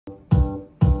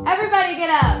it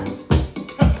up.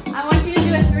 I want you to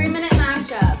do a 3-minute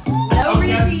mashup. No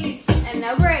repeats and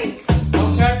no breaks.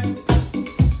 Okay.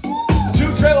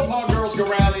 2 trailer park girls go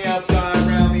round the outside,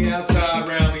 round the outside,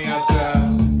 round the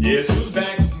outside. Guess who's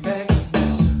back, back,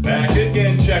 back, back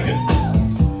again, checking.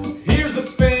 Here's the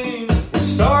thing, we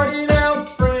started out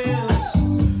friends.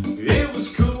 It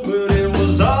was cool, but it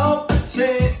was all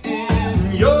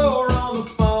pretend. You're on the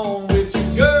phone with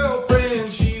your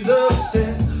girlfriend, she's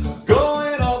upset,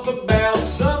 going off about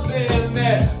something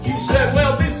that you said.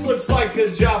 Well, this looks like a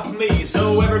job for me,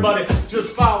 so everybody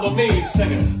just follow me,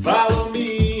 singing, follow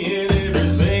me, and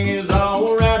everything is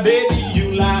alright, baby.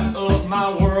 You light up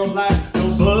my world like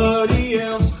nobody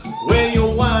else when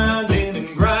you're winding and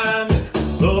grinding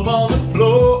up on the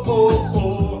floor.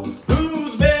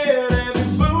 Whose bed have your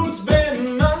boots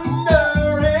been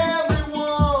under?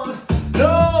 Everyone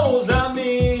knows I'm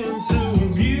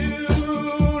into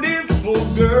beautiful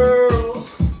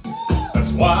girls.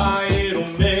 That's why it'll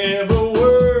never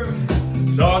work.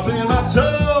 Starts in my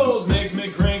toes, makes me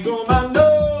crinkle my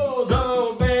nose.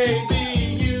 Oh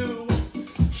baby, you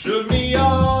shook me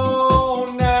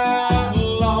all night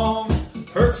long,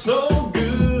 hurt so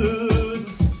good.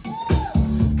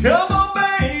 Come on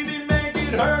baby, make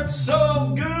it hurt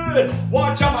so good.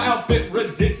 Watch how my outfit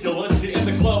ridiculous, in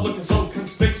the club looking so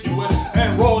conspicuous,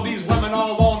 and roll these women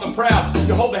all on the prowl.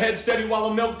 You hold the head steady while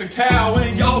I milk the cow,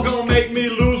 and y'all gonna make me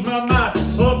lose my mind.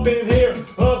 Up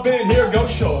in here, go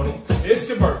shorty, it's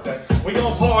your birthday. We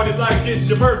gonna party like it's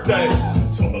your birthday.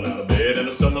 Tumble out of bed and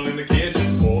I stumble in the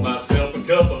kitchen, pour myself a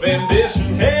cup of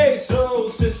ambition. Hey, so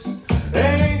sister,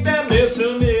 ain't that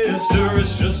mister?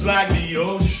 It's just like the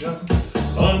ocean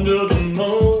under the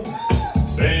moon.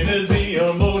 Same as the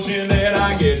emotion that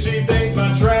I get. She thinks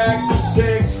my track is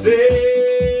sexy.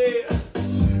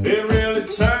 It really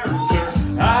turns her.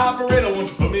 Operator, won't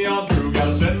you put me on through?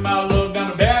 Gotta send my love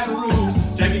down to Baton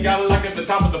Rouge. Jackie got it like at the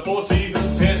top of the Four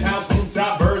Seasons. Penthouse,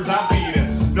 rooftop, birds I'm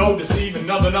feeding. No deceiving,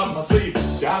 nothing up my sleeve.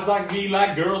 Guys like me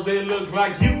like girls, they look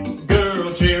like you,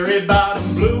 girl. Cherry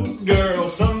bottom blue, girl.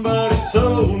 Somebody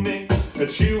told me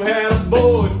that you had a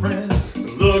boyfriend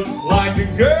that looked like a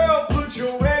girl. Put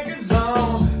your records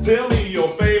on, tell me your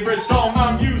favorite song.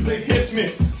 My music hits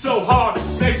me so hard,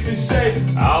 it makes me say,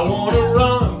 I wanna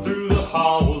run through the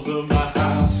halls of my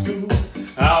high school.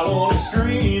 I wanna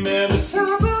scream at the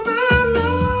top of my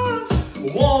lungs.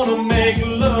 Wanna make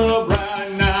love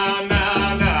right now,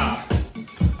 now, now.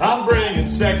 I'm bringing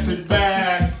sexy back.